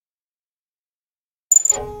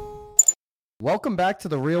Welcome back to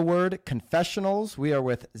the Real Word Confessionals. We are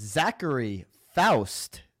with Zachary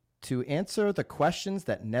Foust to answer the questions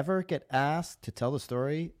that never get asked, to tell the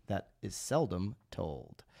story that is seldom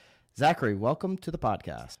told. Zachary, welcome to the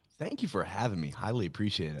podcast. Thank you for having me. Highly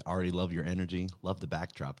appreciate it. Already love your energy. Love the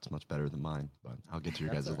backdrop. It's much better than mine, but I'll get to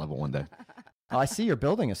your guys' level one day. Oh, I see you're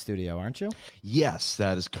building a studio, aren't you? Yes,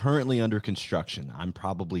 that is currently under construction. I'm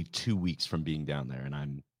probably 2 weeks from being down there, and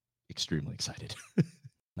I'm extremely excited.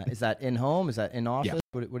 Is that in-home? Is that in-office? Yeah.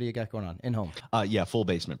 What do you got going on? In-home? Yeah, full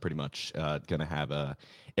basement pretty much. Going to have a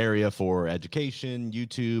area for education,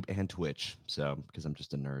 YouTube, and Twitch. So, because I'm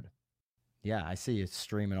just a nerd. Yeah, I see you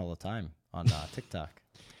streaming all the time on TikTok.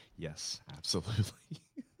 Yes, absolutely.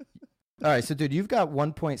 All right, so dude, you've got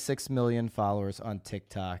 1.6 million followers on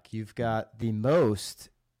TikTok. You've got the most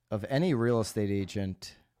of any real estate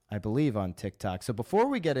agent, I believe, on TikTok. So before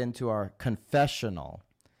we get into our confessional,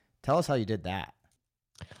 tell us how you did that.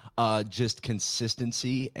 Just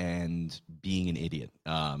consistency and being an idiot.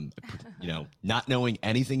 Not knowing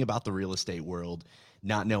anything about the real estate world,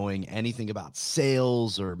 not knowing anything about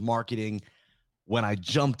sales or marketing. When I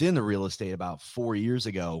jumped into real estate about 4 years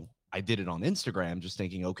ago, I did it on Instagram, just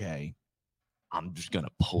thinking, okay, I'm just going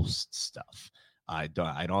to post stuff. I don't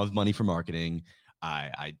have money for marketing.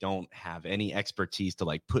 I don't have any expertise to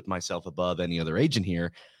like put myself above any other agent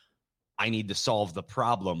here. I need to solve the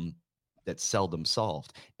problem that's seldom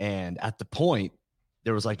solved. And at the point,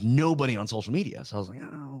 there was like nobody on social media. So I was like,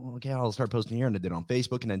 oh, okay, I'll start posting here. And I did it on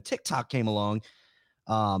Facebook. And then TikTok came along.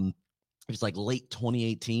 It was like late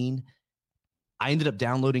 2018. I ended up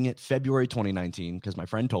downloading it February 2019 because my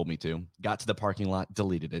friend told me to. Got to the parking lot,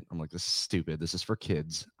 deleted it. I'm like, this is stupid. This is for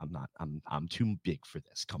kids. I'm too big for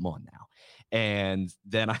this. Come on now. And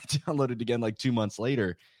then I downloaded it again like 2 months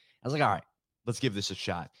later. I was like, all right, let's give this a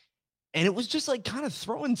shot. And it was just like kind of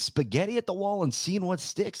throwing spaghetti at the wall and seeing what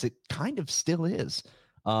sticks. It kind of still is.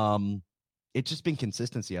 It's just been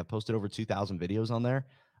consistency. I've posted over 2,000 videos on there.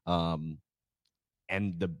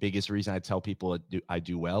 And the biggest reason I tell people I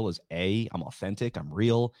do well is A, I'm authentic, I'm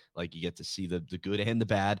real. Like you get to see the good and the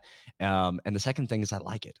bad. And the second thing is I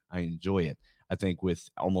like it. I enjoy it. I think with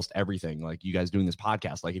almost everything, like you guys doing this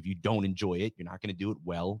podcast, like if you don't enjoy it, you're not going to do it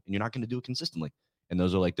well and you're not going to do it consistently. And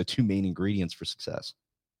those are like the two main ingredients for success.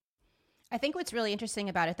 I think what's really interesting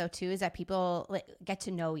about it, though, too, is that people get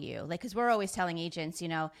to know you. Like, because we're always telling agents,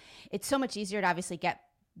 it's so much easier to obviously get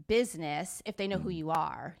business if they know who you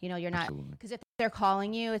are. You're not, because if they're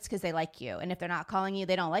calling you, it's because they like you. And if they're not calling you,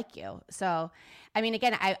 they don't like you. So, I mean,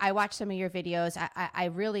 again, I watch some of your videos. I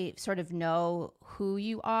really sort of know who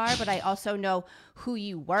you are, but I also know who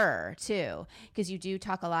you were too, because you do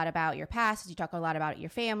talk a lot about your past. You talk a lot about your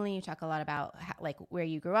family. You talk a lot about where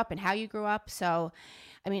you grew up and how you grew up. So,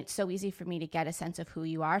 I mean, it's so easy for me to get a sense of who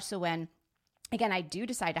you are. So when, again, I do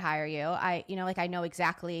decide to hire you, I know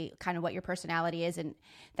exactly kind of what your personality is and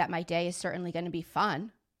that my day is certainly going to be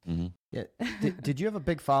fun. Mm-hmm. Yeah. Did you have a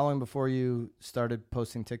big following before you started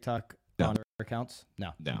posting TikTok on your accounts?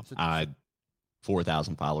 No.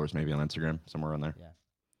 4,000 followers maybe on Instagram, somewhere on there.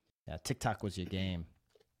 Yeah. TikTok was your game.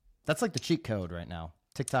 That's like the cheat code right now.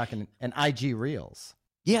 TikTok and IG Reels.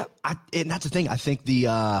 Yeah. And that's the thing. I think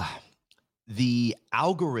the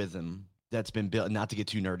algorithm that's been built, not to get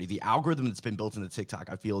too nerdy, the algorithm that's been built into TikTok,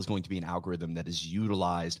 I feel is going to be an algorithm that is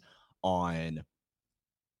utilized on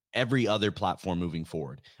every other platform moving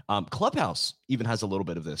forward. Clubhouse even has a little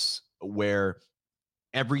bit of this where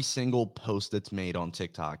every single post that's made on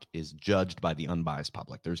TikTok is judged by the unbiased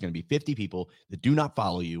public. There's going to be 50 people that do not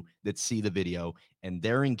follow you that see the video, and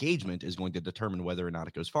their engagement is going to determine whether or not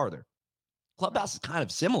it goes farther. Clubhouse is kind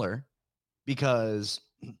of similar because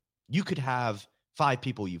you could have 5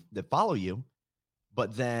 people that follow you,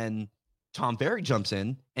 but then Tom Ferry jumps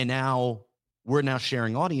in, and now we're now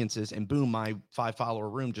sharing audiences, and boom, my 5-follower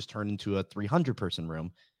room just turned into a 300-person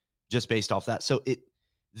room just based off that. So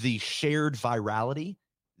the shared virality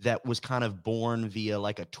that was kind of born via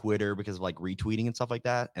like a Twitter because of like retweeting and stuff like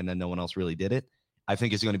that, and then no one else really did it, I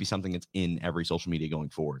think is going to be something that's in every social media going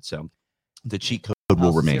forward. So the cheat code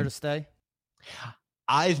will remain. Here to stay?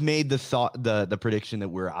 I've made the prediction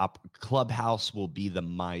that Clubhouse will be the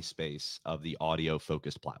MySpace of the audio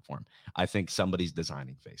focused platform. I think somebody's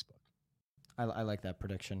designing Facebook. I like that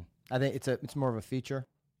prediction. I think it's more of a feature.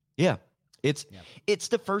 Yeah. It's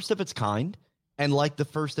the first of its kind. And like the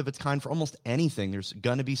first of its kind for almost anything, there's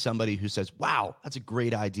going to be somebody who says, wow, that's a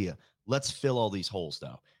great idea. Let's fill all these holes,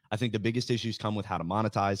 though. I think the biggest issues come with how to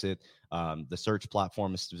monetize it. The search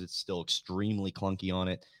platform is still extremely clunky on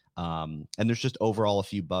it. And there's just overall a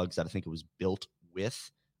few bugs that I think it was built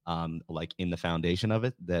with, like in the foundation of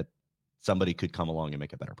it, that somebody could come along and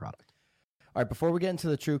make a better product. All right, before we get into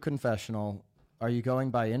the true confessional, Are you going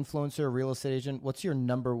by influencer, real estate agent? What's your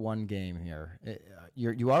number one game here?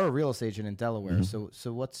 You are a real estate agent in Delaware. So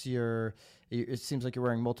what's your, it seems like you're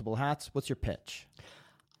wearing multiple hats. What's your pitch?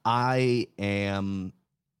 I am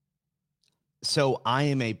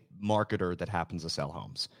a marketer that happens to sell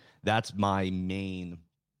homes. That's my main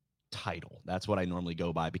title. That's what I normally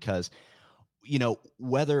go by because,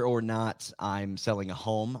 whether or not I'm selling a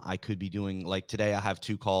home, I could be doing, like today, I have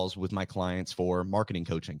 2 calls with my clients for marketing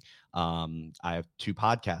coaching. I have 2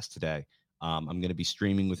 podcasts today. I'm going to be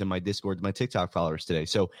streaming within my Discord to my TikTok followers today.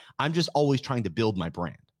 So I'm just always trying to build my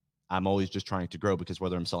brand. I'm always just trying to grow because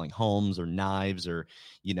whether I'm selling homes or knives or,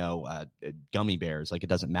 gummy bears, like it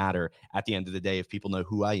doesn't matter. At the end of the day, if people know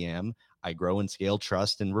who I am, I grow and scale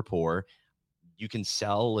trust and rapport. You can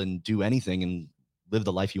sell and do anything and live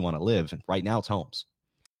the life you want to live. And right now it's homes.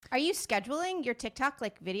 Are you scheduling your TikTok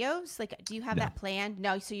like videos? Like, do you have that planned?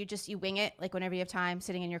 No. So you wing it like whenever you have time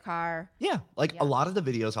sitting in your car. Yeah. A lot of the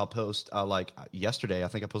videos I'll post, like yesterday, I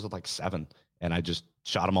think I posted like 7 and I just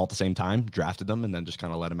shot them all at the same time, drafted them, and then just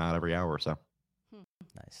kind of let them out every hour or so.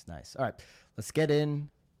 Nice. All right. Let's get into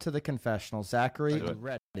the confessional. Zachary,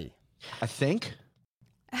 ready? I think.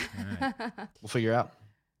 All right. We'll figure out.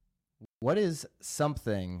 What is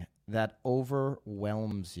something that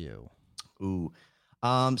overwhelms you? Ooh,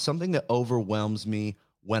 something that overwhelms me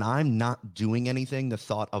when I'm not doing anything, the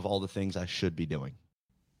thought of all the things I should be doing.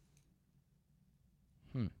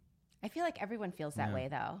 I feel like everyone feels that way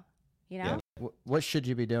though. Yeah. What should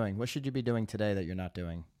you be doing? What should you be doing today that you're not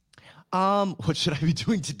doing? What should I be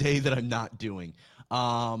doing today that I'm not doing?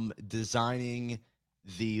 Designing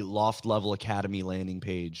the Loft Level Academy landing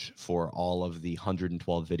page for all of the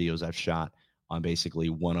 112 videos I've shot on basically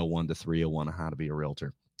 101 to 301 on how to be a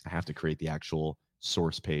realtor. I have to create the actual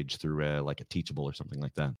source page through a Teachable or something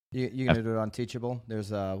like that. You're going to do it on Teachable?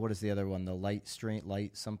 There's what is the other one? The light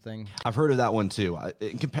something? I've heard of that one too.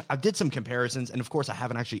 I did some comparisons, and of course I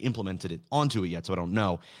haven't actually implemented it onto it yet, so I don't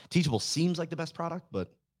know. Teachable seems like the best product,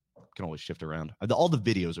 but can always shift around. All the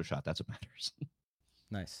videos are shot. That's what matters.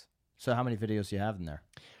 Nice. So how many videos do you have in there?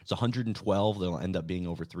 It's 112. They'll end up being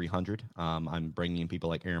over 300. I'm bringing in people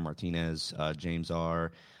like Aaron Martinez, James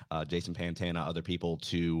R., Jason Pantana, other people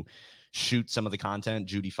to shoot some of the content.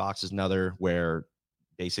 Judy Fox is another where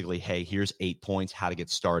basically, hey, here's 8 points, how to get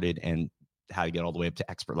started and how to get all the way up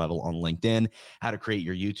to expert level on LinkedIn, how to create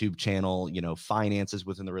your YouTube channel, finances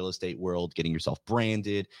within the real estate world, getting yourself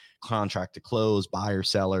branded, contract to close, buyer,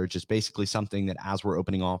 seller, just basically something that as we're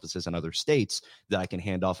opening offices in other states that I can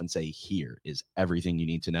hand off and say, here is everything you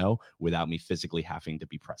need to know without me physically having to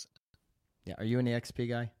be present. Yeah. Are you an EXP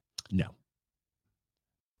guy? No.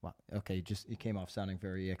 Wow. Okay. You came off sounding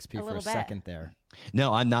very EXP for a second there.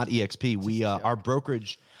 No, I'm not EXP. We, our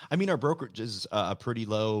brokerage is a pretty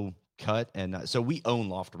low cut. And so we own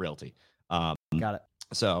Loft Realty. Got it.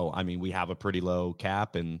 So, we have a pretty low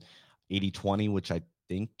cap and 80-20, which I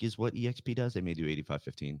think is what EXP does. They may do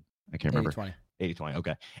 85-15. I can't remember. 80-20.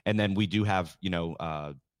 Okay. And then we do have,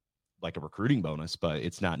 like a recruiting bonus, but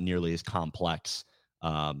it's not nearly as complex.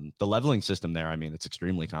 The leveling system there, it's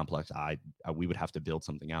extremely complex. We would have to build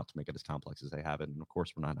something out to make it as complex as they have it. And of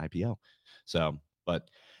course we're not an IPO. So, but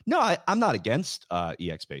no, I'm not against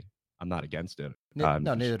EXP. I'm not against it. No,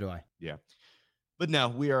 neither do I. Yeah. But no,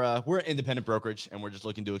 we're an independent brokerage and we're just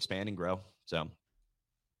looking to expand and grow. So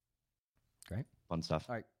great. Fun stuff.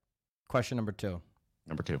 All right. Question number 2.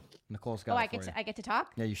 Nicole's got it for you. I get to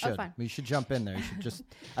talk? Yeah, you should. You should jump in there. You should just,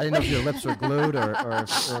 I didn't know if your lips were glued or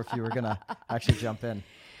if you were going to actually jump in.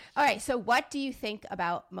 All right. So what do you think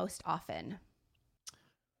about most often?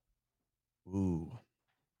 Ooh.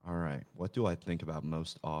 All right. What do I think about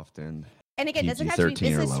most often? And again, it doesn't have to be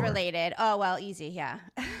business related. Oh, well, easy. Yeah.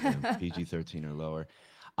 PG-13 or lower.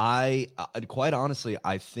 I quite honestly,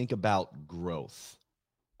 I think about growth.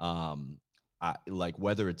 Like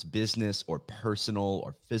whether it's business or personal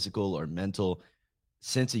or physical or mental,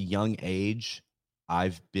 since a young age,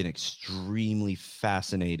 I've been extremely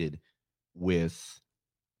fascinated with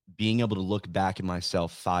being able to look back at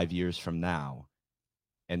myself 5 years from now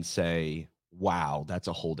and say, wow, that's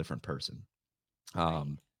a whole different person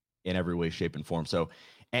in every way, shape, and form. So,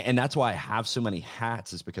 and that's why I have so many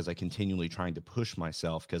hats, is because I continually trying to push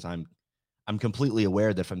myself, because I'm completely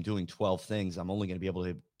aware that if I'm doing 12 things, I'm only going to be able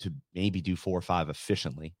to maybe do 4 or 5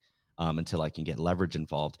 efficiently until I can get leverage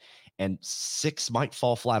involved. And 6 might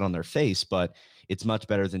fall flat on their face, but it's much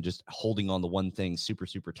better than just holding on to one thing super,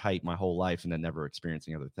 super tight my whole life and then never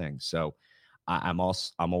experiencing other things. So I'm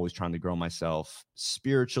always trying to grow myself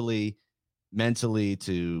spiritually, mentally,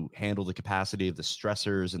 to handle the capacity of the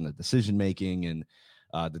stressors and the decision making and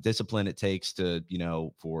the discipline it takes to,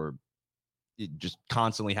 for just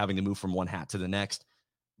constantly having to move from one hat to the next.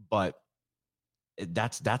 But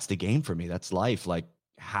that's the game for me. That's life. Like,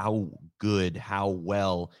 how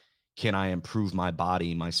well can I improve my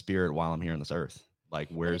body, my spirit while I'm here on this earth? Like,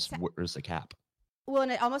 where's the cap? Well,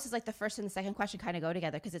 and it almost is like the first and the second question kind of go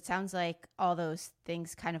together, because it sounds like all those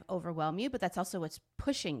things kind of overwhelm you, but that's also what's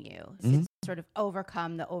pushing you. So it's sort of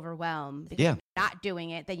overcome the overwhelm. Because if you're not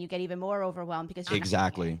doing it, then you get even more overwhelmed because you're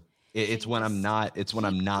not doing it. It's when I'm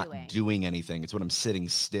not doing anything. It's when I'm sitting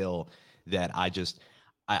still that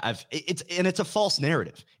it's a false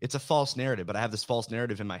narrative. It's a false narrative, but I have this false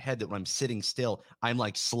narrative in my head that when I'm sitting still, I'm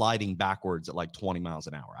like sliding backwards at like 20 miles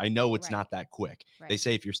an hour. I know it's not that quick. Right. They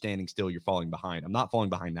say if you're standing still, you're falling behind. I'm not falling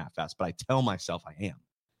behind that fast, but I tell myself I am.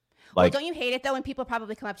 Like, well, don't you hate it though when people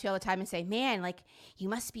probably come up to you all the time and say, "Man, like, you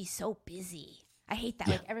must be so busy." I hate that.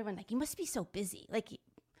 Yeah. Like, everyone, like, you must be so busy. Like,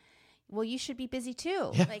 well, you should be busy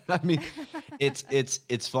too. Yeah. Like, I mean,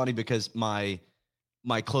 it's funny because my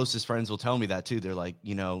closest friends will tell me that too. They're like,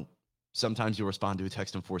 sometimes you'll respond to a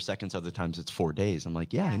text in 4 seconds. Other times it's 4 days. I'm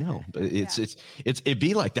like, yeah, I know, but it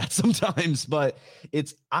be like that sometimes, but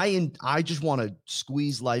I just want to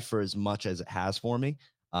squeeze life for as much as it has for me,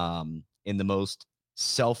 in the most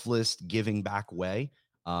selfless giving back way.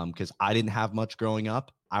 Cause I didn't have much growing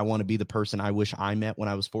up. I want to be the person I wish I met when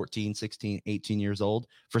I was 14, 16, 18 years old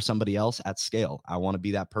for somebody else at scale. I want to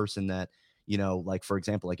be that person that, like, for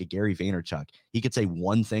example, like a Gary Vaynerchuk, he could say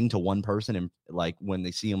one thing to one person, and like when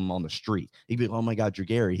they see him on the street, he'd be like, "Oh my God, you're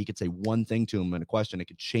Gary." He could say one thing to him in a question. It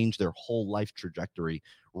could change their whole life trajectory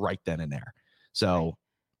right then and there. So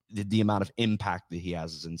the amount of impact that he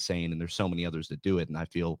has is insane. And there's so many others that do it. And I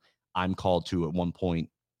feel I'm called to at one point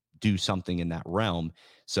do something in that realm.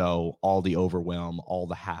 So all the overwhelm, all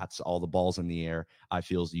the hats, all the balls in the air, I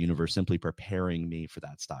feel is the universe simply preparing me for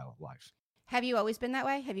that style of life. Have you always been that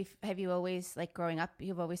way? Have you always, like, growing up,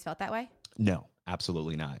 you've always felt that way? No,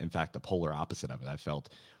 absolutely not. In fact, the polar opposite of it. I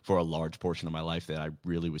felt for a large portion of my life that I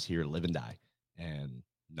really was here to live and die and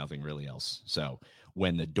nothing really else. So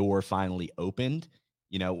when the door finally opened,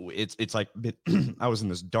 it's like I was in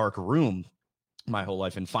this dark room my whole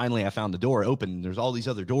life, and finally I found the door open, and there's all these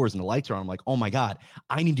other doors and the lights are on. I'm like, oh my God,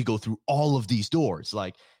 I need to go through all of these doors.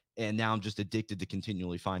 Like, and now I'm just addicted to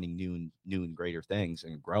continually finding new and greater things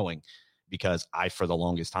and growing. Because I, for the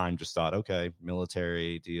longest time, just thought, okay,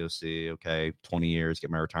 military, DOC, okay, 20 years, get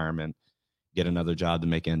my retirement, get another job to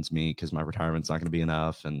make ends meet because my retirement's not going to be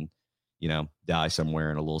enough, and, die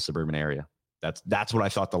somewhere in a little suburban area. That's what I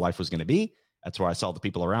thought the life was going to be. That's what I saw the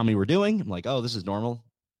people around me were doing. I'm like, oh, this is normal.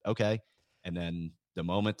 Okay. And then the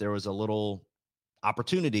moment there was a little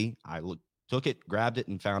opportunity, I took it, grabbed it,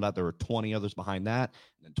 and found out there were 20 others behind that,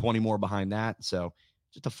 and 20 more behind that. So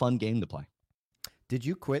just a fun game to play. Did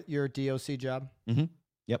you quit your DOC job? Mm-hmm.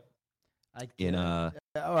 Yep.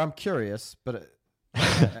 I'm curious, but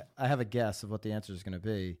I have a guess of what the answer is going to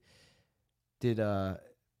be. Did a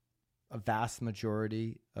vast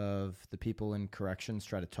majority of the people in corrections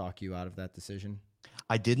try to talk you out of that decision?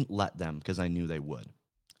 I didn't let them because I knew they would.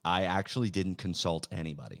 I actually didn't consult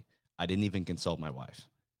anybody. I didn't even consult my wife.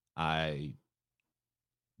 I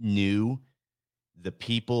knew the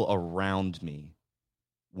people around me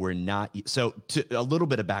were not. So a little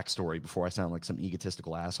bit of backstory before I sound like some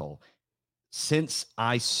egotistical asshole. Since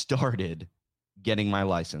I started getting my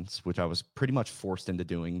license, which I was pretty much forced into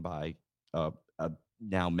doing by a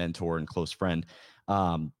now mentor and close friend,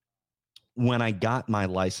 when I got my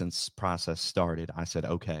license process started, I said,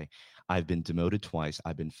 okay, I've been demoted twice.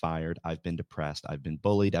 I've been fired. I've been depressed. I've been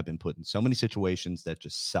bullied. I've been put in so many situations that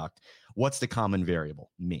just sucked. What's the common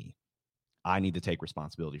variable? Me. I need to take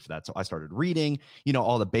responsibility for that. So I started reading,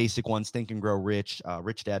 all the basic ones: Think and Grow Rich,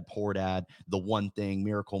 Rich Dad, Poor Dad, The One Thing,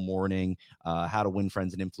 Miracle Morning, How to Win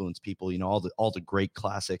Friends and Influence People, all the great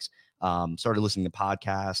classics. Started listening to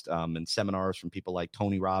podcasts and seminars from people like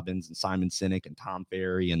Tony Robbins and Simon Sinek and Tom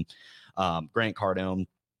Ferry and Grant Cardone.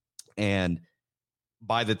 And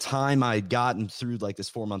by the time I'd gotten through like this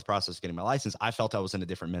 4-month process of getting my license, I felt I was in a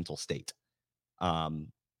different mental state.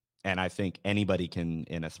 And I think anybody can,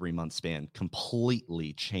 in a 3-month span,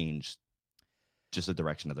 completely change just the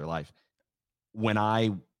direction of their life. When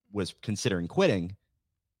I was considering quitting,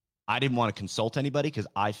 I didn't want to consult anybody because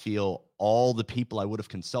I feel all the people I would have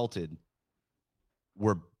consulted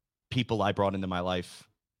were people I brought into my life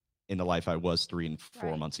in the life I was 3 and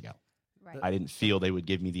 4 months ago. Right. I didn't feel they would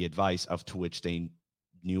give me the advice to which they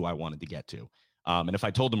knew I wanted to get to. And if I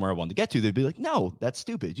told them where I wanted to get to, they'd be like, no, that's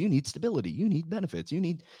stupid. You need stability. You need benefits.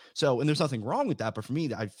 And there's nothing wrong with that. But for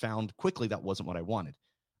me, I found quickly that wasn't what I wanted.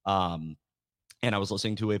 And I was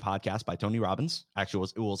listening to a podcast by Tony Robbins. Actually,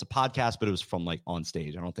 it was a podcast, but it was from like on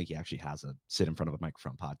stage. I don't think he actually has a sit in front of a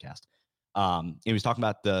microphone podcast. He was talking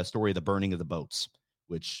about the story of the burning of the boats,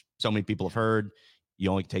 which so many people have heard. You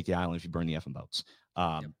only take the island if you burn the effing boats.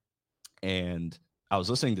 And I was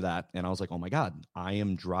listening to that and I was like, oh my God, I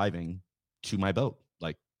am driving to my boat.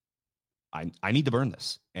 Like, I need to burn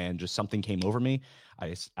this. And just something came over me.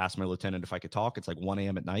 I asked my lieutenant if I could talk. It's like 1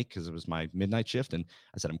 a.m. at night because it was my midnight shift. And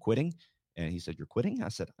I said, I'm quitting. And he said, you're quitting? I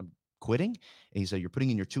said, I'm quitting. And he said, you're putting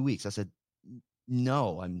in your 2 weeks. I said,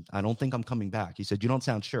 no, I don't think I'm coming back. He said, you don't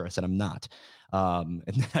sound sure. I said, I'm not. And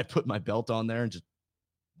then I put my belt on there and just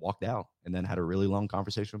walked out, and then had a really long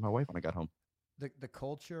conversation with my wife when I got home. The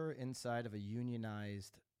culture inside of a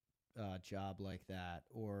unionized job like that,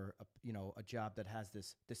 or a job that has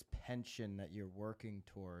this pension that you're working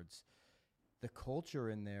towards, the culture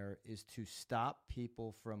in there is to stop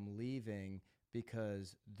people from leaving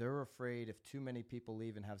because they're afraid if too many people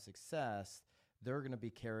leave and have success, they're going to be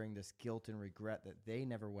carrying this guilt and regret that they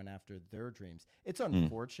never went after their dreams. It's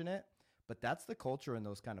unfortunate, but that's the culture in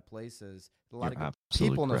those kind of places. A lot of good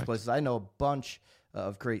people in those places. I know a bunch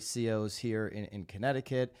of great CEOs here in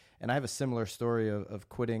Connecticut, and I have a similar story of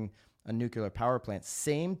quitting a nuclear power plant.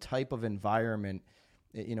 Same type of environment.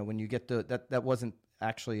 When you get that wasn't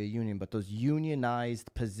actually a union, but those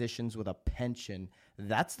unionized positions with a pension,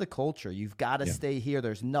 that's the culture. You've got to stay here.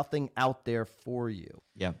 There's nothing out there for you.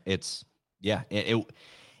 Yeah,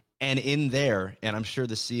 and in there, and I'm sure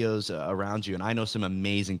the CEOs around you, and I know some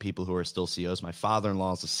amazing people who are still CEOs. My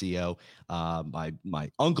father-in-law is a CEO.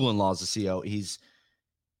 My uncle-in-law is a CEO.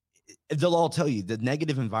 They'll all tell you the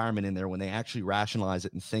negative environment in there, when they actually rationalize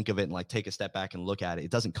it and think of it and like take a step back and look at it,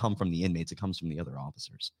 it doesn't come from the inmates. It comes from the other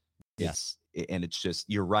officers. Yes. It's just,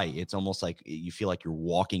 you're right. It's almost like you feel like you're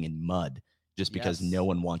walking in mud just because no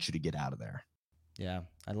one wants you to get out of there. Yeah.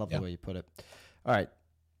 I love the way you put it. All right.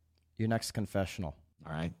 Your next confessional.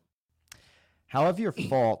 All right. How have your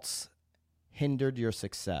faults hindered your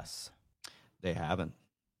success? They haven't.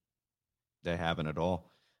 They haven't at all.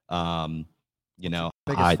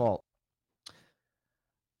 Biggest fault.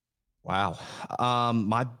 Wow.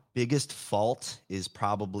 My biggest fault is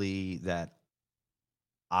probably that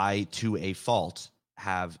I, to a fault,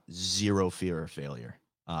 have zero fear of failure.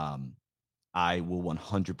 I will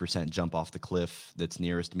 100% jump off the cliff that's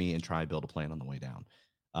nearest me and try to build a plane on the way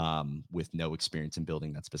down, with no experience in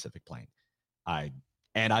building that specific plane.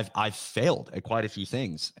 I've failed at quite a few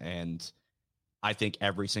things, and I think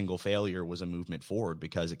every single failure was a movement forward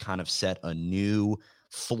because it kind of set a new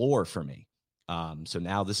floor for me. So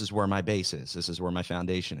now this is where my base is. This is where my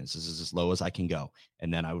foundation is. This is as low as I can go.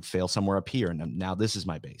 And then I would fail somewhere up here. And now this is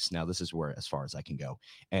my base. Now this is where as far as I can go.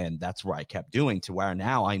 And that's where I kept doing, to where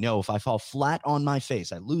now I know if I fall flat on my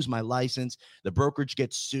face, I lose my license, the brokerage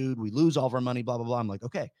gets sued, we lose all of our money, blah, blah, blah. I'm like,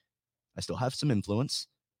 okay, I still have some influence.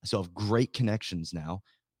 I still have great connections now.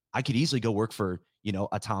 I could easily go work for,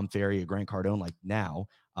 a Tom Ferry, a Grant Cardone. Like now,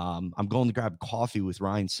 I'm going to grab coffee with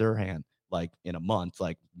Ryan Serhant, like in a month.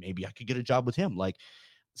 Like maybe I could get a job with him. Like,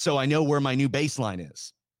 so I know where my new baseline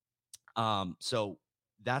is. So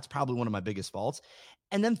that's probably one of my biggest faults.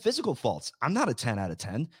 And then physical faults. I'm not a 10 out of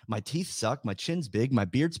 10. My teeth suck. My chin's big. My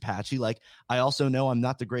beard's patchy. Like, I also know I'm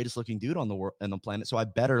not the greatest looking dude on the planet. So I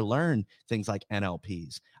better learn things like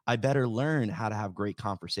NLPs. I better learn how to have great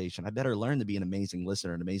conversation. I better learn to be an amazing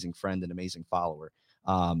listener, an amazing friend, an amazing follower.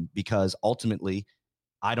 Because ultimately,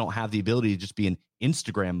 I don't have the ability to just be an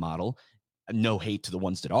Instagram model. No hate to the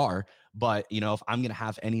ones that are, but if I'm going to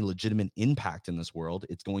have any legitimate impact in this world,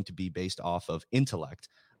 it's going to be based off of intellect.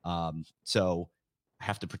 So I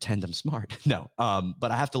have to pretend I'm smart. No,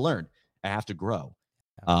 but I have to learn. I have to grow.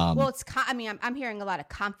 Well, I'm hearing a lot of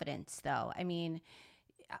confidence, though. I mean,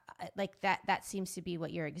 like that seems to be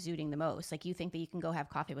what you're exuding the most. Like, you think that you can go have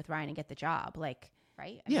coffee with Ryan and get the job, like,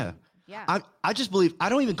 right? Yeah. I just believe, I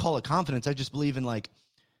don't even call it confidence. I just believe in, like,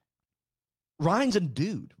 Ryan's a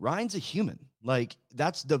dude. Ryan's a human. Like,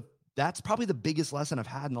 that's probably the biggest lesson I've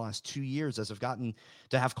had in the last 2 years, as I've gotten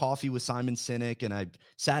to have coffee with Simon Sinek, and I've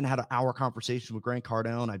sat and had an hour conversation with Grant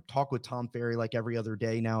Cardone. I talk with Tom Ferry like every other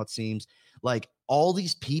day now, it seems. Like, all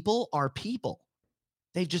these people are people.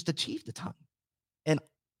 They've just achieved a ton. And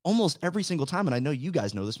almost every single time, and I know you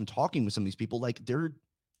guys know this from talking with some of these people, like, they're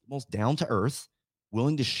most down to earth,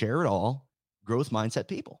 willing to share it all, growth mindset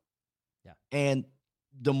people. Yeah. And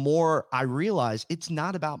the more I realize, it's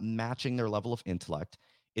not about matching their level of intellect.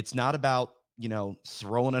 It's not about,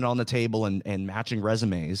 throwing it on the table and matching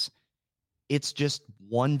resumes. It's just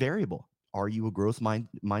one variable. Are you a growth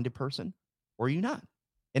minded person, or are you not?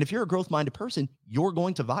 And if you're a growth minded person, you're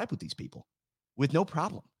going to vibe with these people with no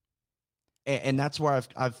problem. And that's where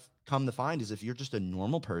I've come to find is, if you're just a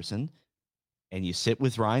normal person and you sit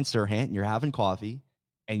with Ryan Serhant and you're having coffee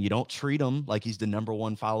and you don't treat him like he's the number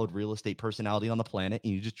one followed real estate personality on the planet,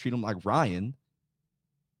 and you just treat him like Ryan,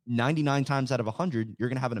 99 times out of 100, you're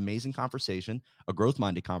going to have an amazing conversation, a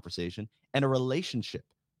growth-minded conversation, and a relationship.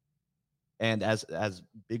 And as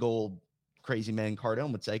big old crazy man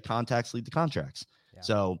Cardone would say, contacts lead to contracts. Yeah.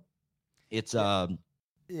 So it's I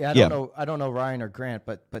don't know Ryan or Grant,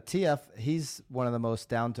 but TF, he's one of the most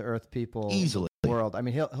down-to-earth people easily in the world. I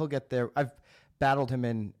mean, he'll get there. I've battled him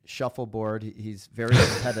in shuffleboard. He's very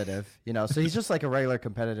competitive, so he's just like a regular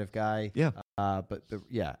competitive guy. Yeah. But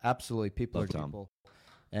yeah, absolutely. People Love are people.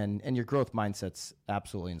 And your growth mindset's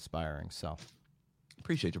absolutely inspiring. So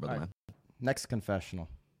appreciate you, brother, man. Next confessional.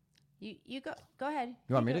 You go ahead.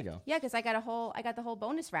 You want me to go? Yeah, because I got the whole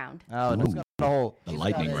bonus round. Oh, no, the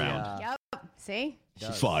lightning round. Yep. See?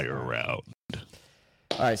 Fire round.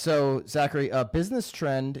 All right, so Zachary, a business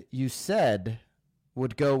trend you said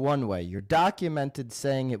would go one way. You're documented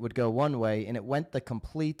saying it would go one way, and it went the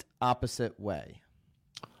complete opposite way.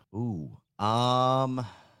 Ooh,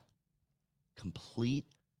 complete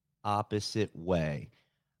opposite way.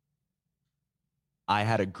 I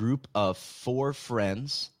had a group of 4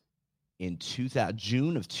 friends in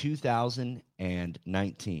June of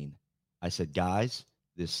 2019. I said, guys,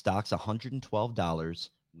 this stock's $112.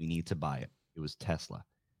 We need to buy it. It was Tesla.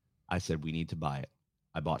 I said, we need to buy it.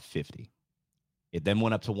 I bought 50. It then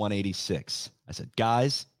went up to 186. I said,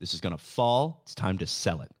 guys, this is going to fall. It's time to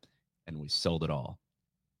sell it. And we sold it all.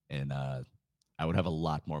 And I would have a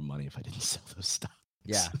lot more money if I didn't sell those stocks.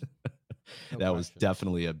 Yeah. That was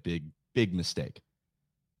definitely a big, big mistake.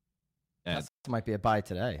 That might be a buy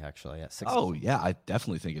today, actually. At 6. Oh, yeah, I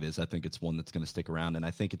definitely think it is. I think it's one that's going to stick around, and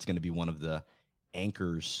I think it's going to be one of the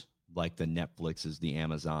anchors like the Netflixes, the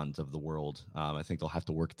Amazons of the world. I think they'll have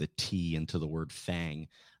to work the T into the word FANG.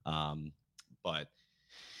 But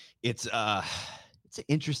it's an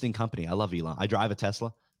interesting company. I love Elon. I drive a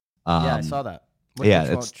Tesla. Yeah, I saw that.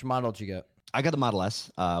 Which model did you get? I got the Model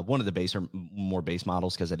S, one of the more base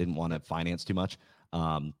models because I didn't want to finance too much.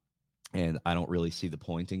 And I don't really see the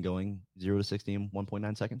point in going 0 to 60 in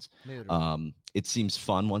 1.9 seconds. It seems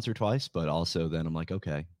fun once or twice, but also then I'm like,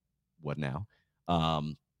 okay, what now?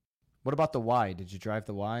 What about the Y? Did you drive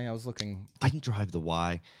the Y? I was looking. I didn't drive the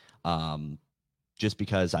Y, just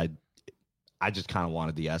because I just kind of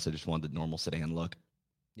wanted the S. I just wanted the normal sedan look.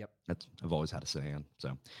 Yep. I've always had a sedan.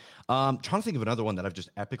 So trying to think of another one that I've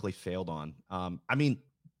just epically failed on. I mean,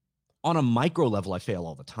 on a micro level, I fail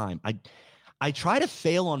all the time. I try to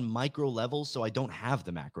fail on micro levels so I don't have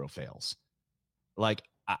the macro fails. Like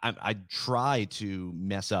I try to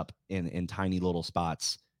mess up in tiny little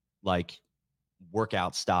spots, like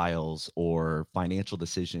workout styles or financial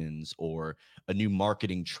decisions or a new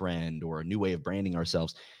marketing trend or a new way of branding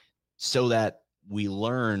ourselves, so that we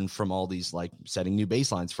learn from all these, like setting new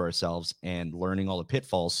baselines for ourselves and learning all the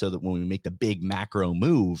pitfalls, so that when we make the big macro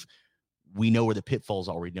move, we know where the pitfalls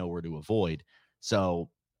are, we know where to avoid. So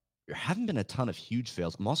there haven't been a ton of huge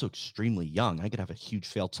fails. I'm also extremely young. I could have a huge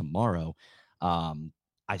fail tomorrow. I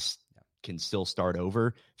can still start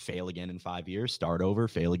over, fail again in 5 years, start over,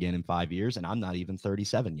 fail again in 5 years, and I'm not even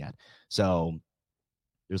 37 yet. So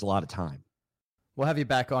there's a lot of time. We'll have you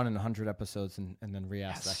back on in 100 episodes and then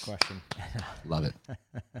re-ask that question. Love it.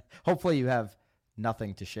 Hopefully you have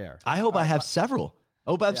nothing to share. I hope I have several.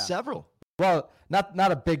 I hope I have several. Well,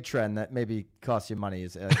 not a big trend that maybe costs you money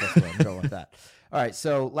is I guess where I'm going with that. All right,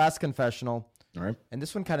 so last confessional. All right. And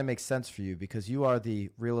this one kind of makes sense for you because you are the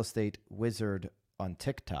real estate wizard on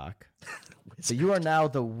TikTok. So you are now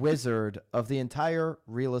the wizard of the entire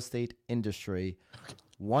real estate industry.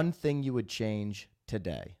 One thing you would change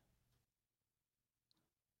today.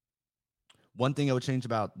 One thing I would change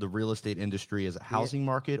about the real estate industry is a housing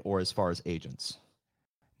market, or as far as agents?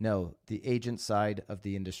 No, the agent side of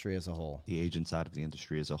the industry as a whole. The agent side of the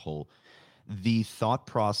industry as a whole. The thought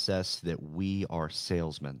process that we are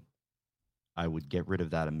salesmen, I would get rid of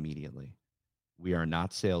that immediately. We are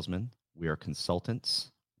not salesmen. We are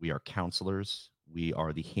consultants. We are counselors. We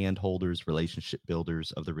are the handholders, relationship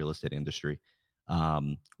builders of the real estate industry.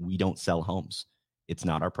 We don't sell homes. It's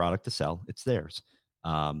not our product to sell. It's theirs.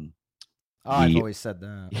 I've always said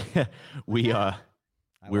that.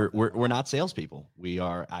 We're not salespeople. We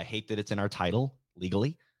are. I hate that it's in our title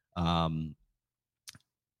legally.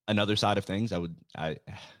 Another side of things, I would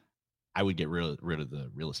get rid of the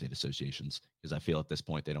real estate associations, because I feel at this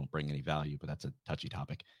point they don't bring any value. But that's a touchy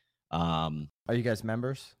topic. Are you guys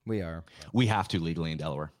members? We are. We have to legally in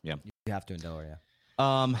Delaware. Yeah, you have to in Delaware. Yeah.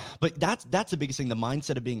 But that's the biggest thing. The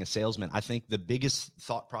mindset of being a salesman. I think the biggest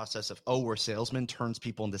thought process of, we're salesmen, turns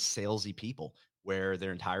people into salesy people. where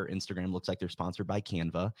their entire Instagram looks like they're sponsored by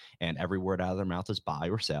Canva, and every word out of their mouth is buy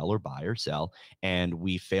or sell or buy or sell. And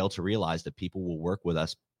we fail to realize that people will work with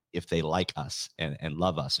us if they like us and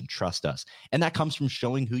love us and trust us. And that comes from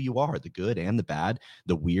showing who you are, the good and the bad,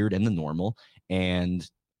 the weird and the normal. And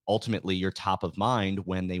ultimately, you're top of mind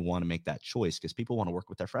when they want to make that choice, because people want to work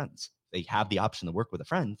with their friends. They have the option to work with a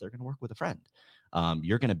friend. They're going to work with a friend.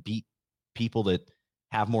 You're going to beat people that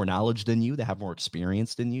have more knowledge than you, that have more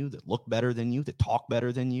experience than you, that look better than you, that talk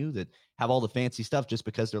better than you, that have all the fancy stuff, just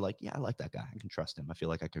because they're like, yeah, I like that guy. I can trust him. I feel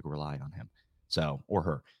like I could rely on him. So, or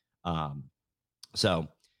her. So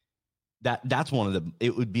that's one of the,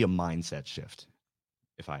 it would be a mindset shift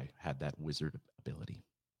if I had that wizard ability.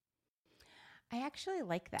 I actually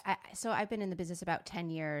like that. So I've been in the business about 10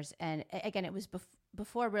 years. And again, it was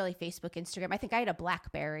before really Facebook, Instagram. I think I had a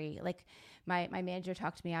BlackBerry. Like my manager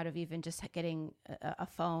talked me out of even just getting a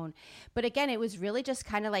phone. But again, it was really just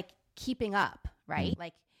kind of like keeping up, right?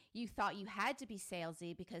 Like you thought you had to be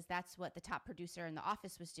salesy because that's what the top producer in the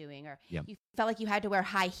office was doing. Or you felt like you had to wear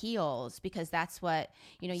high heels because that's what,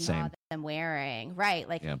 you saw them wearing, right?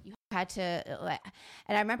 Like you had to,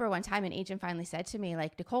 and I remember one time an agent finally said to me,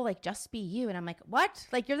 like, Nicole, like, just be you. And I'm like, what?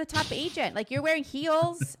 Like, you're the top agent. Like, you're wearing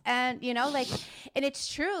heels and, like, and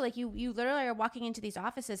it's true. Like, you literally are walking into these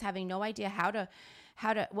offices having no idea how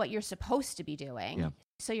to, what you're supposed to be doing. Yeah.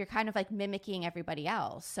 So you're kind of like mimicking everybody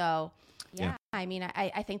else. So, yeah. I mean,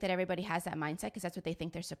 I think that everybody has that mindset because that's what they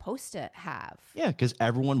think they're supposed to have. Yeah, because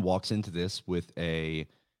everyone walks into this with a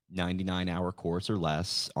 99-hour course or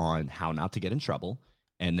less on how not to get in trouble.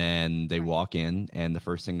 And then they walk in, and the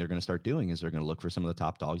first thing they're going to start doing is they're going to look for some of the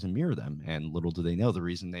top dogs and mirror them. And little do they know, the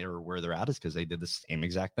reason they are where they're at is because they did the same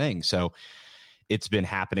exact thing. So it's been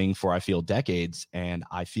happening for, I feel, decades. And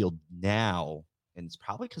I feel now, and it's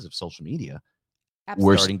probably because of social media,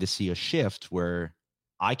 we're starting to see a shift where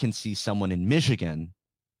I can see someone in Michigan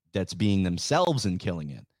that's being themselves and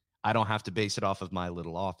killing it. I don't have to base it off of my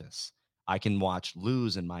little office. I can watch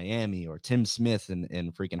Luz in Miami or Tim Smith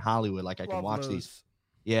in freaking Hollywood. Like I can watch these.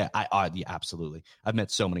 Yeah, yeah, absolutely. I've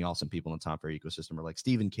met so many awesome people in the Tom Ferry ecosystem, or like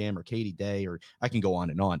Stephen Kim or Katie Day, or I can go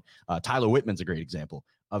on and on. Tyler Whitman's a great example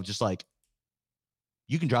of just like,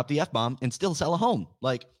 you can drop the F-bomb and still sell a home.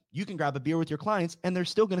 Like you can grab a beer with your clients and they're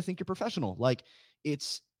still going to think you're professional. Like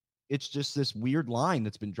it's just this weird line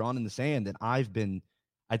that's been drawn in the sand. And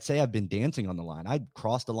I'd say I've been dancing on the line. I'd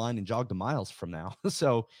crossed the line and jogged the miles from now.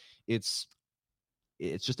 So it's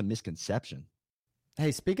just a misconception.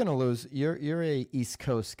 Hey, speaking of Luz, you're a East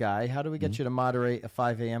Coast guy. How do we get you to moderate a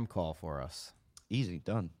 5 a.m. call for us? Easy,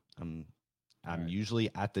 done. I'm usually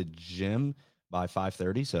at the gym by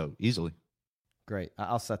 5:30, so easily. Great.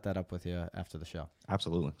 I'll set that up with you after the show.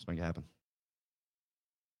 Absolutely. Let's make it happen.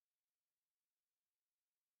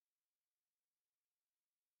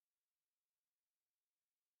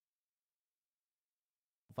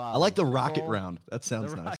 I like the rocket round. That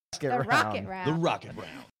sounds nice. Rocket round. The rocket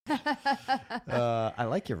round. I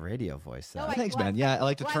like your radio voice. No, thanks, man. Yeah, I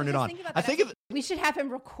like to turn it on. I think we should have him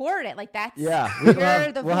record it. Like that's we'll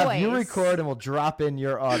have you record and we'll drop in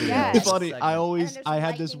your audio. Yes. It's funny. I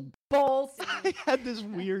had this bolts. I had this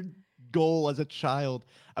weird goal as a child.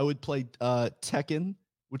 I would play Tekken,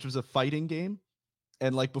 which was a fighting game.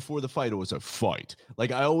 And like before the fight, it was a fight.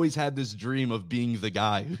 Like I always had this dream of being the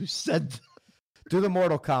guy who said, do the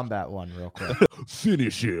Mortal Kombat one real quick.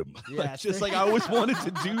 Finish him. Yeah, just like I always wanted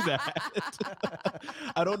to do that.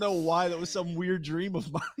 I don't know why. That was some weird dream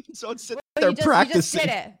of mine. So I'd sit there practicing. You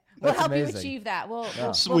just did it. We'll help you achieve that. We'll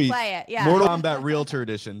play it. Yeah. Mortal Kombat Realtor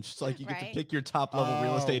Edition. Just like you get to pick your top level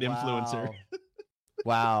real estate influencer.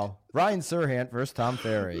 Wow. Ryan Serhant versus Tom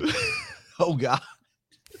Ferry. Oh God.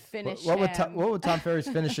 Finish what would Tom Ferry's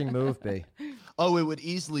finishing move be? Oh, it would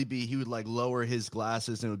easily be he would like lower his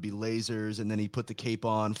glasses and it would be lasers, and then he'd put the cape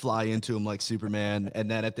on, fly into him like Superman, and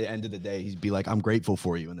then at the end of the day he'd be like, "I'm grateful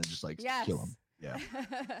for you," and then just like kill him. Yeah.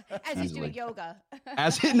 As he's doing yoga.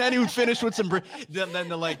 And then he would finish with some. Then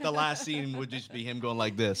the last scene would just be him going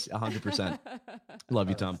like this, 100%. Love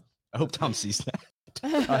you, Tom. I hope Tom sees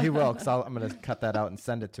that. He will, because I'm going to cut that out and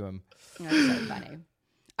send it to him. That's so funny.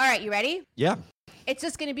 All right, you ready? Yeah. It's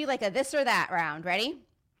just going to be like a this or that round. Ready?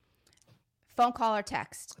 Phone call or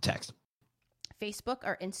text? Text. Facebook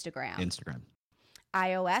or Instagram? Instagram.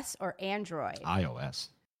 iOS or Android? iOS.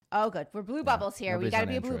 Oh, good. We're blue bubbles here. We got to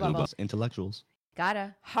be a blue bubble. Intellectuals.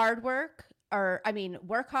 Gotta. Work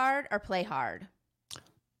hard or play hard?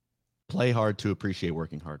 Play hard to appreciate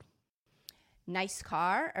working hard. Nice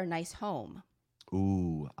car or nice home?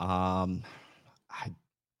 Ooh, I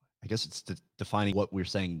guess it's defining what we're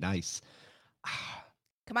saying nice.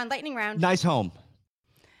 Come on, lightning round. Nice home.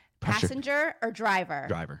 Passenger or driver?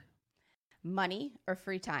 Driver. Money or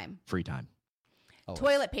free time? Free time. Always.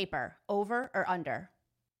 Toilet paper, over or under?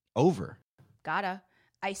 Over. Gotta.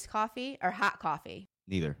 Iced coffee or hot coffee?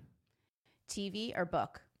 Neither. TV or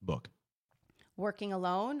book? Book. Working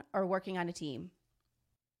alone or working on a team?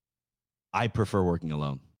 I prefer working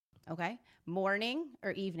alone. Okay. Morning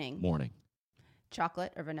or evening? Morning.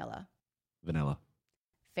 Chocolate or vanilla? Vanilla.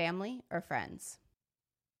 Family or friends?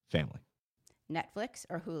 Family. Netflix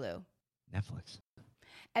or Hulu? Netflix.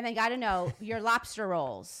 And then got to know your lobster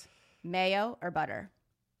rolls, mayo or butter?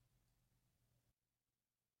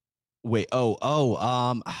 Wait.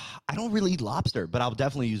 I don't really eat lobster, but I'll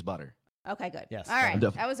definitely use butter. Okay, good. Yes, All right.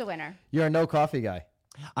 butter. That was a winner. You're a no coffee guy.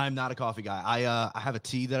 I'm not a coffee guy. I have a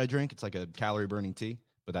tea that I drink. It's like a calorie burning tea,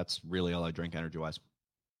 but that's really all I drink energy wise.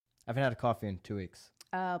 I haven't had a coffee in 2 weeks.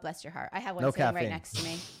 Oh, bless your heart. I have one No sitting right caffeine. next to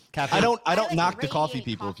me. Caffeine. I don't like knock the coffee radiate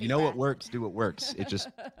people. If coffee you know what breath. works, do what works. It just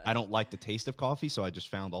I don't like the taste of coffee, so I just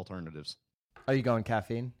found alternatives. Are you going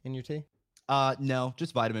caffeine in your tea? No,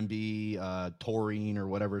 just vitamin B, taurine or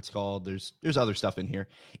whatever it's called. There's other stuff in here.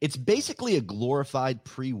 It's basically a glorified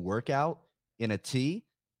pre-workout in a tea.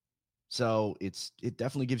 So it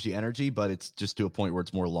definitely gives you energy, but it's just to a point where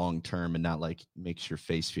it's more long-term and not like makes your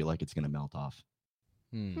face feel like it's going to melt off.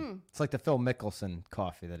 It's like the Phil Mickelson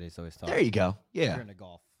coffee that he's always talking There you go. about. Yeah. You're into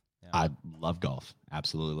golf. Yeah. I love golf.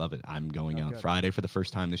 Absolutely love it. I'm going out good. Friday for the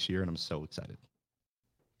first time this year, and I'm so excited.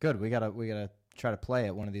 Good. We gotta try to play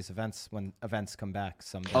at one of these events when events come back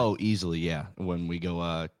someday. Oh, easily, yeah. When we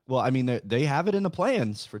go, well, I mean, they have it in the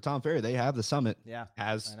plans for Tom Ferry. They have the summit yeah.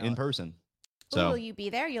 as I know in it. person. Ooh, So, will you be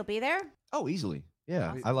there? You'll be there? oh, easily,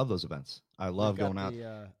 yeah. We- I love those events. I love We've got going out.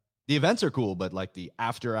 The, The events are cool, but like the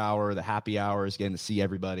after hour, the happy hours, getting to see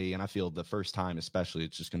everybody, and I feel the first time, especially,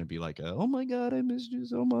 it's just going to be like, oh my god, I missed you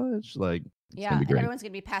so much. Like, it's Yeah. gonna be And great. everyone's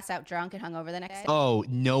going to be passed out drunk and hungover the next day. Oh,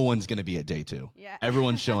 no one's going to be at day 2. Yeah.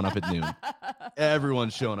 Everyone's showing up at noon.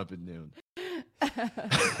 Everyone's showing up at noon.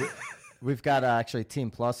 we've got actually Team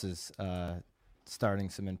Plus is starting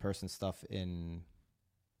some in-person stuff in,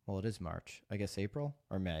 well, it is March. I guess April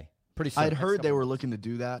or May. Pretty soon. I'd next heard they couple were months. looking to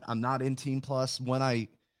do that. I'm not in Team Plus.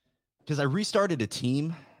 Because I restarted a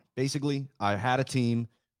team, basically. I had a team.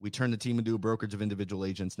 We turned the team into a brokerage of individual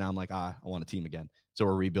agents. Now I'm like, I want a team again. So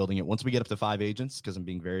we're rebuilding it. Once we get up to 5 agents, because I'm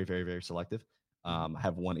being very, very, very selective. I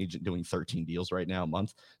have one agent doing 13 deals right now a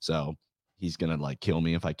month. So he's going to like kill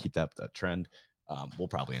me if I keep that trend. We'll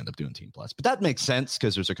probably end up doing Team Plus. But that makes sense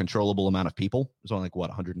because there's a controllable amount of people. There's only like, what,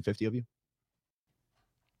 150 of you?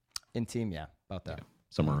 In team, yeah, about that. Yeah,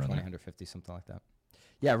 somewhere around 20, there. 150, something like that.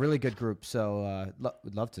 Yeah, really good group. So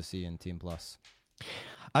would love to see you in Team Plus.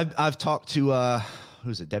 I've talked to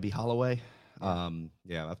who's it, Debbie Holloway.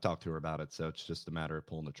 Yeah, I've talked to her about it, so it's just a matter of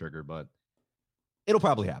pulling the trigger, but it'll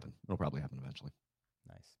probably happen. It'll probably happen eventually.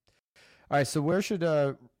 Nice. All right, so where should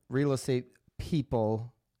real estate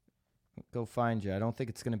people go find you? I don't think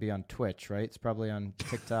it's going to be on Twitch, right? It's probably on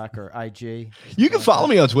TikTok or IG. You can follow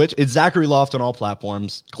me on Twitch. It's Zachary Loft on all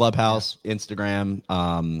platforms: Clubhouse, Instagram,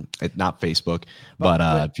 not Facebook. But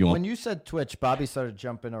if you want, when you said Twitch, Bobby started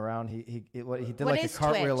jumping around. He did What like a is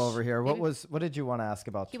cartwheel Twitch? over here. What did you want to ask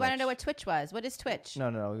about? You Twitch? want to know what Twitch was? What is Twitch?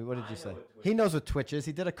 No. What did you say? He knows what Twitch is.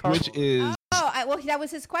 He did a cartwheel. Twitch is Well, that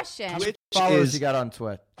was his question. Twitch Followers is you got on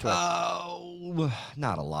Twitch? oh,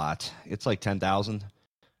 not a lot. It's like 10,000.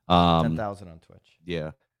 10,000 on Twitch.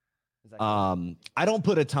 Yeah. Is that good? I don't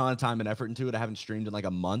put a ton of time and effort into it. I haven't streamed in like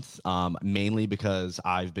a month, mainly because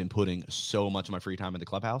I've been putting so much of my free time into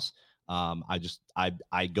Clubhouse.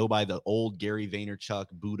 I go by the old Gary Vaynerchuk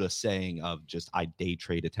Buddha saying of just I day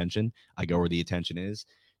trade attention. I go where the attention is.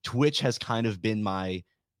 Twitch has kind of been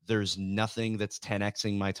there's nothing that's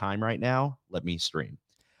 10xing my time right now. Let me stream.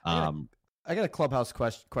 I got a Clubhouse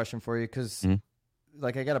question for you because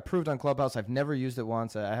like I got approved on Clubhouse. I've never used it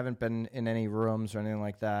once. I haven't been in any rooms or anything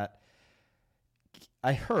like that.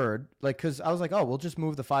 I heard because I was like, oh, we'll just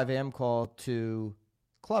move the 5 a.m. call to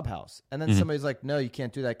Clubhouse. And then somebody's like, no, you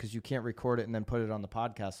can't do that because you can't record it and then put it on the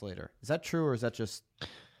podcast later. Is that true or is that just?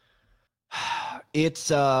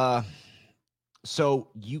 It's so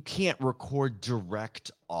you can't record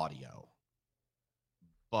direct audio.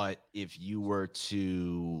 But if you were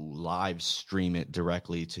to live stream it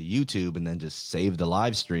directly to YouTube and then just save the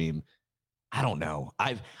live stream, I don't know.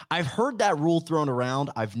 I've heard that rule thrown around.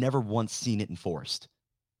 I've never once seen it enforced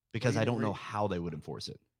because I don't know how they would enforce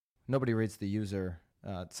it. Nobody reads the user.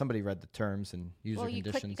 Somebody read the terms and user You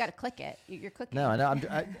conditions. got to click it. You're clicking. No, I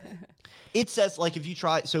know. It says like if you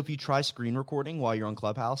try screen recording while you're on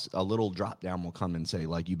Clubhouse, a little drop down will come and say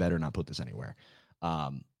like you better not put this anywhere.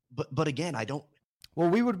 But again, I don't. Well,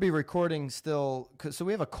 we would be recording still, so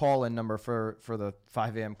we have a call-in number for the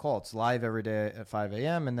 5 a.m. call. It's live every day at 5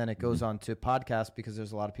 a.m., and then it goes on to podcast because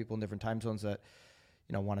there's a lot of people in different time zones that,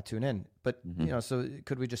 want to tune in. But, so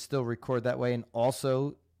could we just still record that way and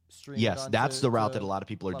also stream it Yes, that's the route that a lot of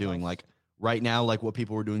people are doing. Like right now, like what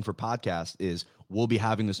people were doing for podcasts is we'll be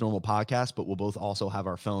having this normal podcast, but we'll both also have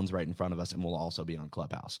our phones right in front of us, and we'll also be on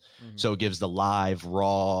Clubhouse. So it gives the live,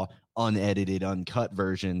 raw, unedited, uncut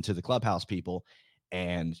version to the Clubhouse people.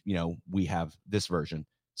 And, we have this version.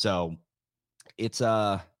 So it's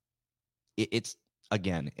again,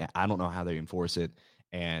 I don't know how they enforce it.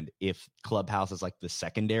 And if Clubhouse is like the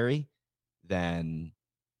secondary, then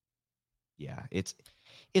yeah, it's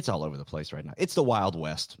all over the place right now. It's the Wild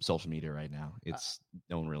West social media right now.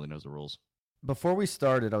 No one really knows the rules. Before we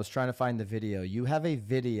started, I was trying to find the video. You have a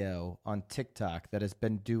video on TikTok that has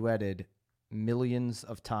been duetted millions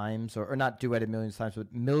of times, or not duetted millions of times,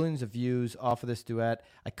 but millions of views off of this duet.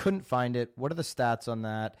 I couldn't find it. What are the stats on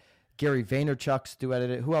that? Gary Vaynerchuk's duetted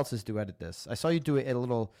it. Who else has duetted this? I saw you do a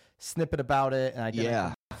little snippet about it, and I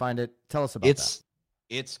didn't find it. Tell us about that.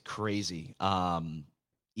 It's crazy.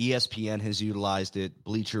 ESPN has utilized it.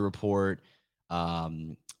 Bleacher Report.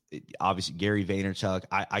 Obviously, Gary Vaynerchuk.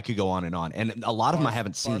 I could go on, and a lot of them I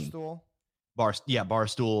haven't seen. Barstool.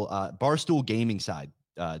 Barstool Gaming side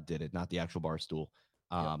did it, not the actual Barstool.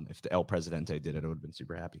 If the El Presidente did it, I would have been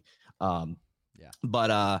super happy.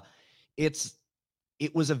 But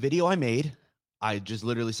it was a video I made. I just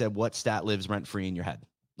literally said, what stat lives rent free in your head?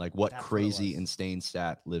 Like what crazy, insane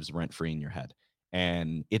stat lives rent free in your head?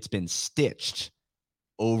 And it's been stitched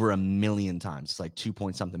over 1 million times. It's like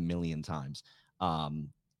 2-point-something million times.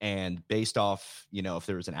 And based off, if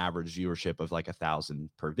there was an average viewership of like 1,000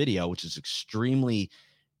 per video, which is extremely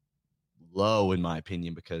low in my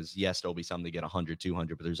opinion, because yes, there'll be some that get 100,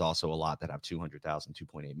 200, but there's also a lot that have 200,000,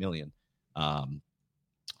 2.8 million.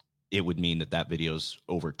 It would mean that video's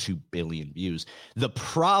over 2 billion views. The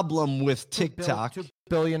problem with TikTok, 2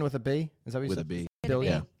 billion with a B? Is that what you with said? a B.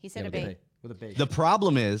 Billion? Yeah. He said a B. With a B. The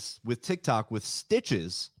problem is with TikTok with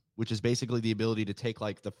stitches, which is basically the ability to take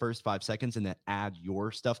like the first 5 seconds and then add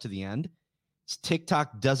your stuff to the end.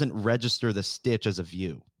 TikTok doesn't register the stitch as a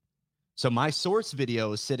view. So my source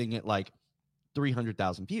video is sitting at like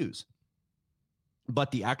 300,000 views.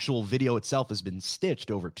 But the actual video itself has been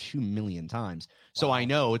stitched over 2 million times. So I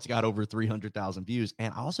know it's got over 300,000 views.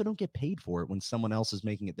 And I also don't get paid for it when someone else is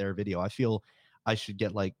making it their video. I feel I should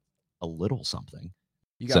get like a little something.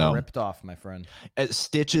 You got ripped off, my friend.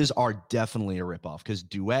 Stitches are definitely a ripoff because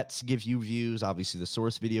duets give you views. Obviously, the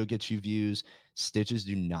source video gets you views. Stitches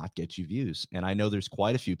do not get you views. And I know there's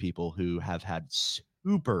quite a few people who have had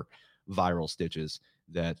super viral stitches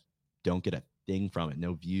that don't get a thing from it.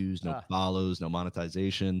 No views, no follows, no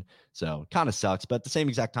monetization. So kind of sucks. But at the same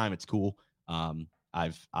exact time, it's cool. I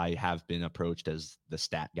have been approached as the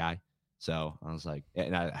stat guy. So I was like,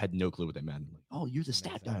 and I had no clue what they meant. I'm like, oh, you're the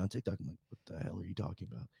stat guy on TikTok. I'm like, what the hell are you talking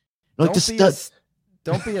about? Like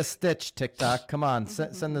don't be a stitch, TikTok. Come on,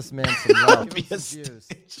 send this man some love. Don't be a views.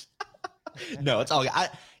 No, it's all.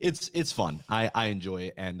 It's fun. I enjoy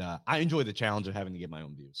it, and I enjoy the challenge of having to get my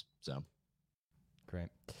own views. So great,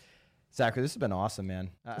 Zachary. This has been awesome,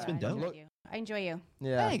 man. It's been dope. I enjoy you.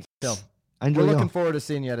 Yeah, thanks. We're looking forward to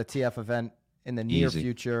seeing you at a TF event in the near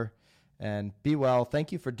future. And be well.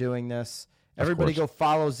 Thank you for doing this. Everybody go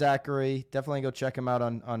follow Zachary. Definitely go check him out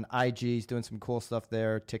on IG. He's doing some cool stuff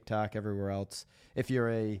there, TikTok, everywhere else. If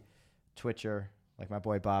you're a Twitcher, like my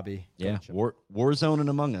boy Bobby. Yeah, Warzone and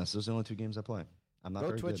Among Us. Those are the only 2 games I play. I'm not go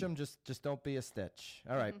very Twitch good. him. Just don't be a stitch.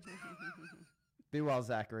 All right. Be well,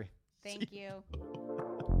 Zachary. Thank you.